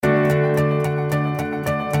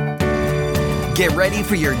Get ready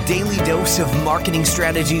for your daily dose of marketing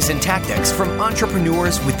strategies and tactics from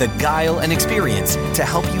entrepreneurs with the guile and experience to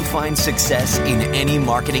help you find success in any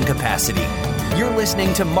marketing capacity. You're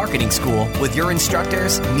listening to Marketing School with your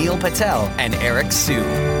instructors, Neil Patel and Eric Siu.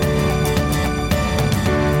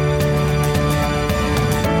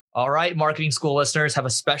 All right, Marketing School listeners, have a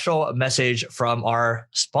special message from our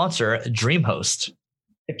sponsor, DreamHost.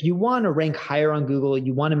 If you want to rank higher on Google,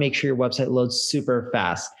 you want to make sure your website loads super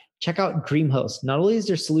fast. Check out DreamHost. Not only is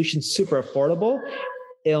their solution super affordable,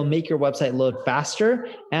 it'll make your website load faster,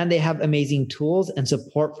 and they have amazing tools and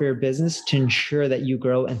support for your business to ensure that you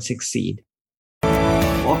grow and succeed.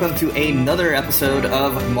 Welcome to another episode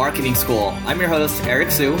of Marketing School. I'm your host,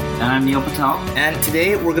 Eric Siu. And I'm Neil Patel. And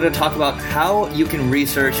today we're going to talk about how you can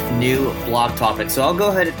research new blog topics. So I'll go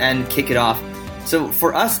ahead and kick it off. So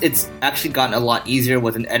for us, it's actually gotten a lot easier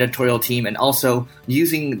with an editorial team and also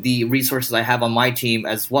using the resources I have on my team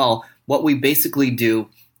as well. What we basically do,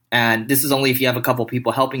 and this is only if you have a couple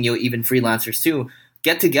people helping you, even freelancers too,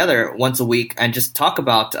 get together once a week and just talk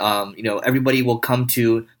about, everybody will come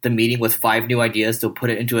to the meeting with 5 new ideas. They'll put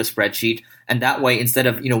it into a spreadsheet. And that way, instead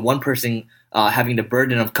of, one person having the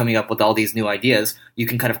burden of coming up with all these new ideas, you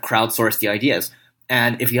can kind of crowdsource the ideas.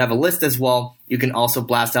 And if you have a list as well, you can also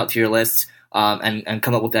blast out to your lists and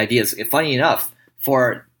come up with ideas. Funny enough,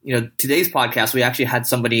 for today's podcast, we actually had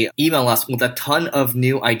somebody email us with a ton of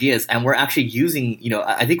new ideas, and we're actually using,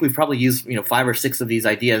 I think we've probably used 5 or 6 of these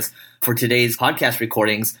ideas for today's podcast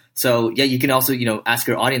recordings. So yeah, you can also ask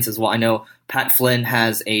your audience as well. I know Pat Flynn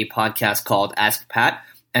has a podcast called Ask Pat,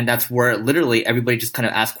 and that's where literally everybody just kind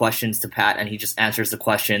of asks questions to Pat and he just answers the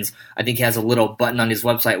questions. I think he has a little button on his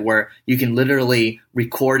website where you can literally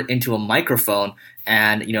record into a microphone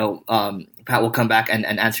and, Pat will come back and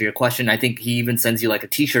answer your question. I think he even sends you like a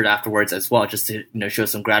t-shirt afterwards as well, just to, show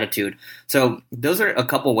some gratitude. So those are a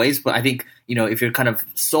couple ways, but I think, if you're kind of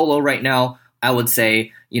solo right now, I would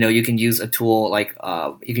say, you can use a tool like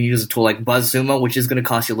BuzzSumo, which is going to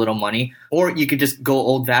cost you a little money, or you could just go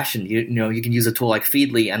old fashioned. You can use a tool like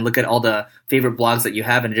Feedly and look at all the favorite blogs that you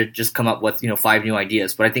have and just come up with, 5 new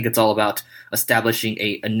ideas. But I think it's all about establishing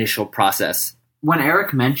a initial process. When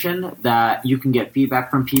Eric mentioned that you can get feedback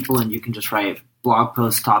from people and you can just write blog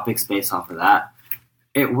post topics based off of that,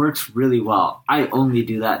 it works really well. I only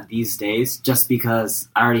do that these days just because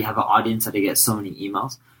I already have an audience that I get so many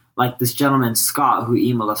emails. Like this gentleman, Scott, who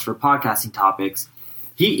emailed us for podcasting topics,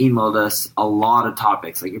 he emailed us a lot of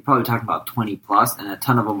topics. Like you're probably talking about 20 plus, and a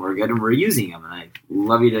ton of them were good, and we're using them. And I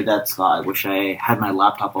love you to death, Scott. I wish I had my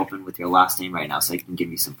laptop open with your last name right now so I can give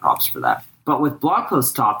you some props for that. But with blog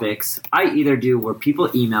post topics, I either do where people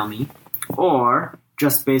email me or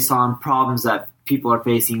just based on problems that people are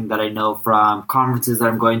facing that I know from conferences that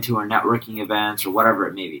I'm going to or networking events or whatever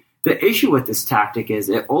it may be. The issue with this tactic is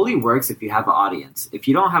it only works if you have an audience. If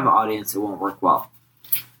you don't have an audience, it won't work well.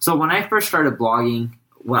 So when I first started blogging,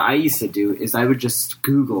 what I used to do is I would just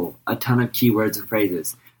Google a ton of keywords and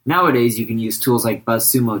phrases. Nowadays, you can use tools like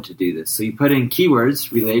BuzzSumo to do this. So you put in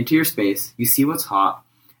keywords related to your space, you see what's hot,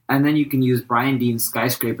 and then you can use Brian Dean's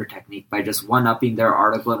skyscraper technique by just one-upping their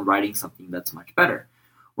article and writing something that's much better.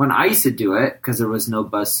 When I used to do it, because there was no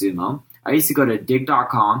BuzzSumo, I used to go to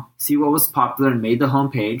dig.com, see what was popular and made the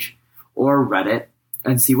homepage, or Reddit,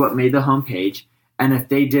 and see what made the homepage. And if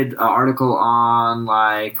they did an article on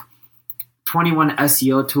like 21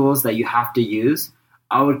 SEO tools that you have to use,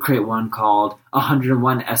 I would create one called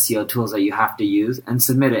 101 SEO tools that you have to use and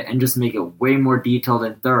submit it and just make it way more detailed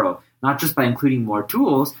and thorough. Not just by including more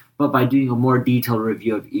tools, but by doing a more detailed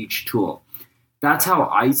review of each tool. That's how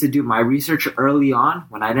I used to do my research early on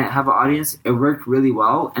when I didn't have an audience. It worked really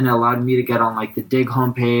well, and it allowed me to get on like the Dig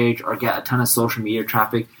homepage or get a ton of social media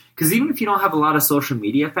traffic. Because even if you don't have a lot of social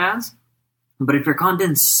media fans, but if your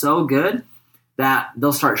content's so good that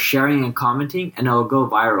they'll start sharing and commenting and it'll go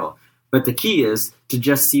viral. But the key is to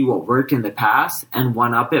just see what worked in the past and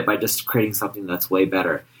one-up it by just creating something that's way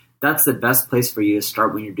better. That's the best place for you to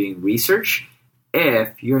start when you're doing research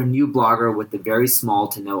if you're a new blogger with a very small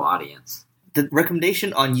to no audience. The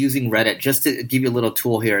recommendation on using Reddit, just to give you a little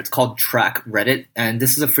tool here, it's called Track Reddit. And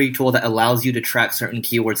this is a free tool that allows you to track certain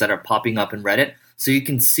keywords that are popping up in Reddit. So you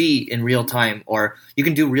can see in real time, or you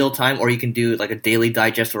can do real time, or you can do like a daily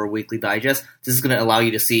digest or a weekly digest. This is going to allow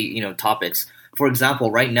you to see, topics. For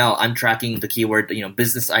example, right now I'm tracking the keyword,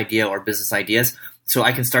 business idea or business ideas. So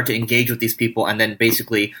I can start to engage with these people and then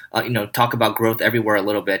basically, talk about growth everywhere a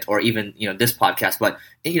little bit, or even, this podcast. But,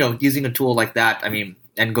 using a tool like that,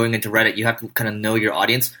 and going into Reddit, you have to kind of know your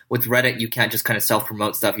audience. With Reddit, you can't just kind of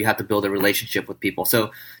self-promote stuff. You have to build a relationship with people.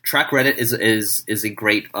 So Track Reddit is a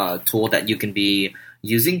great tool that you can be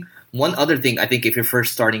using. One other thing, I think if you're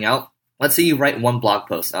first starting out, let's say you write one blog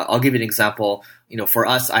post. I'll give you an example. For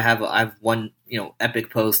us, I have one,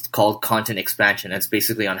 epic post called Content Expansion. It's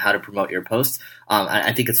basically on how to promote your posts.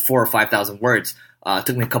 I think it's 4,000 or 5,000 words. It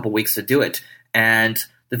took me a couple weeks to do it. And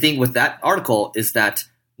the thing with that article is that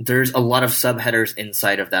there's a lot of subheaders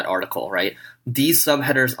inside of that article, right? These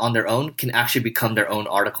subheaders on their own can actually become their own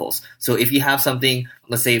articles. So if you have something,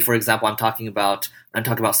 let's say, for example, I'm talking about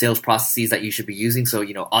sales processes that you should be using. So,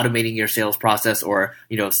 automating your sales process or,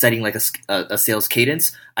 setting like a sales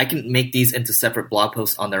cadence. I can make these into separate blog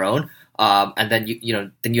posts on their own. And then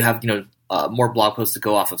you have, more blog posts to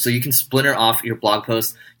go off of. So you can splinter off your blog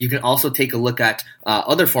posts. You can also take a look at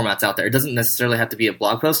other formats out there. It doesn't necessarily have to be a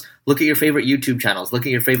blog post. Look at your favorite YouTube channels. Look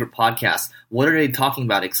at your favorite podcasts. What are they talking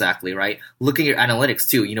about exactly, right? Look at your analytics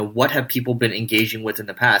too. What have people been engaging with in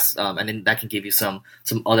the past? And then that can give you some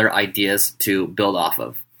other ideas to build off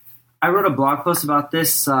of. I wrote a blog post about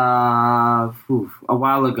this a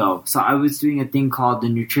while ago. So I was doing a thing called the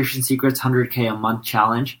Nutrition Secrets 100K a month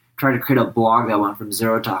challenge. Try to create a blog that went from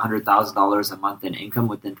 $0 to $100,000 a month in income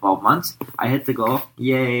within 12 months. I hit the goal.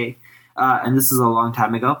 Yay. And this is a long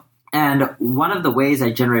time ago. And one of the ways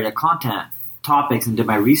I generated content topics and did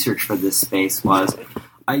my research for this space was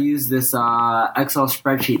I used this Excel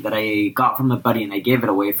spreadsheet that I got from a buddy and I gave it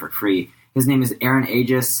away for free. His name is Aaron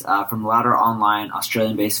Aegis from Ladder Online,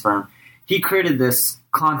 Australian-based firm. He created this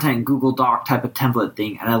content Google Doc type of template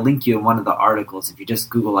thing, and I'll link you in one of the articles. If you just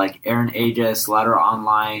Google like Aaron Aegis, Ladder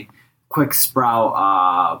Online, Quick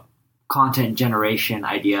Sprout, content generation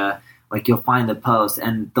idea, like you'll find the post,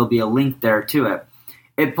 and there'll be a link there to it.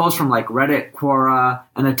 It posts from like Reddit, Quora,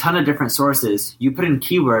 and a ton of different sources. You put in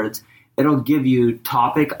keywords, it'll give you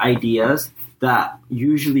topic ideas that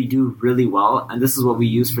usually do really well, and this is what we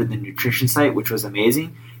use for the nutrition site, which was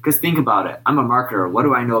amazing. Because think about it, I'm a marketer. What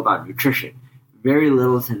do I know about nutrition? Very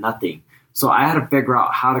little to nothing. So I had to figure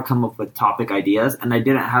out how to come up with topic ideas, and I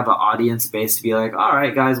didn't have an audience base to be like, all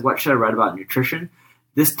right, guys, what should I write about nutrition?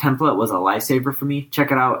 This template was a lifesaver for me.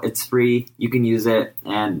 Check it out. It's free. You can use it,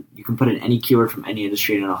 and you can put in any keyword from any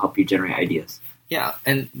industry, and it'll help you generate ideas. Yeah,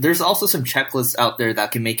 and there's also some checklists out there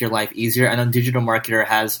that can make your life easier. And Digital Marketer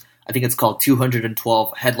has, I think it's called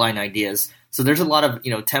 212 headline ideas. So there's a lot of,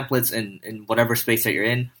 templates in whatever space that you're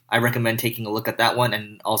in. I recommend taking a look at that one,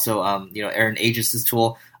 and also, Aaron Aegis'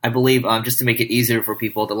 tool. I believe just to make it easier for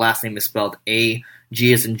people, the last name is spelled A,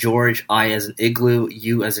 G as in George, I as in Igloo,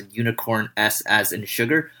 U as in Unicorn, S as in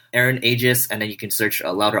Sugar. Aaron Aegis, and then you can search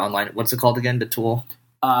Louder Online. What's it called again, the tool?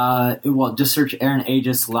 Just search Aaron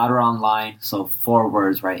Aegis Louder Online. So 4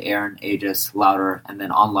 words, right? Aaron Aegis Louder, and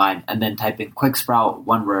then online, and then type in Quick Sprout,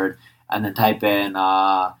 1 word, and then type in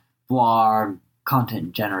blog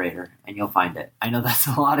content generator, and you'll find it. I know that's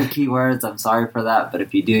a lot of keywords. I'm sorry for that, but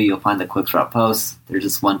if you do, you'll find the Quick Sprout posts. There's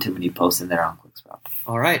just one too many posts in there on Quick Sprout.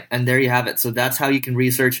 All right, and there you have it. So that's how you can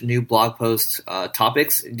research new blog post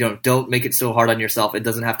topics. Don't make it so hard on yourself. It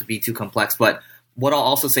doesn't have to be too complex, but what I'll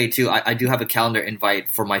also say too, I do have a calendar invite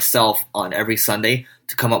for myself on every Sunday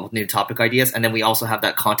to come up with new topic ideas. And then we also have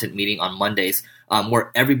that content meeting on Mondays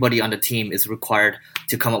where everybody on the team is required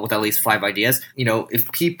to come up with at least 5 ideas.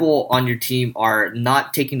 If people on your team are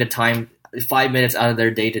not taking the time, 5 minutes out of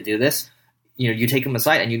their day to do this, you take them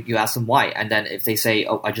aside and you ask them why. And then if they say,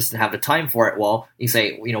 oh, I just didn't have the time for it, well, you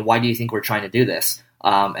say, why do you think we're trying to do this?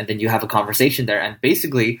 And then you have a conversation there. And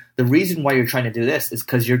basically, the reason why you're trying to do this is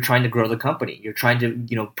because you're trying to grow the company. You're trying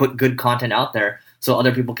to, put good content out there so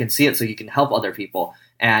other people can see it, so you can help other people.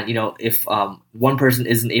 And, if one person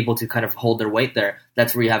isn't able to kind of hold their weight there,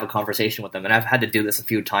 that's where you have a conversation with them. And I've had to do this a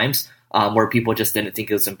few times where people just didn't think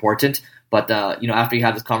it was important. But, after you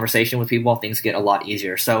have this conversation with people, things get a lot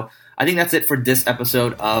easier. So I think that's it for this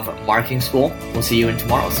episode of Marketing School. We'll see you in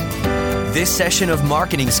tomorrow's. This session of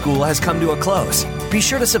Marketing School has come to a close. Be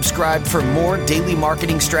sure to subscribe for more daily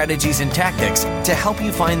marketing strategies and tactics to help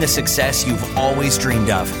you find the success you've always dreamed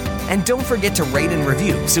of. And don't forget to rate and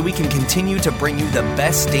review so we can continue to bring you the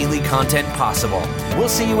best daily content possible. We'll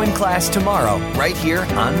see you in class tomorrow, right here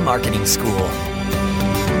on Marketing School.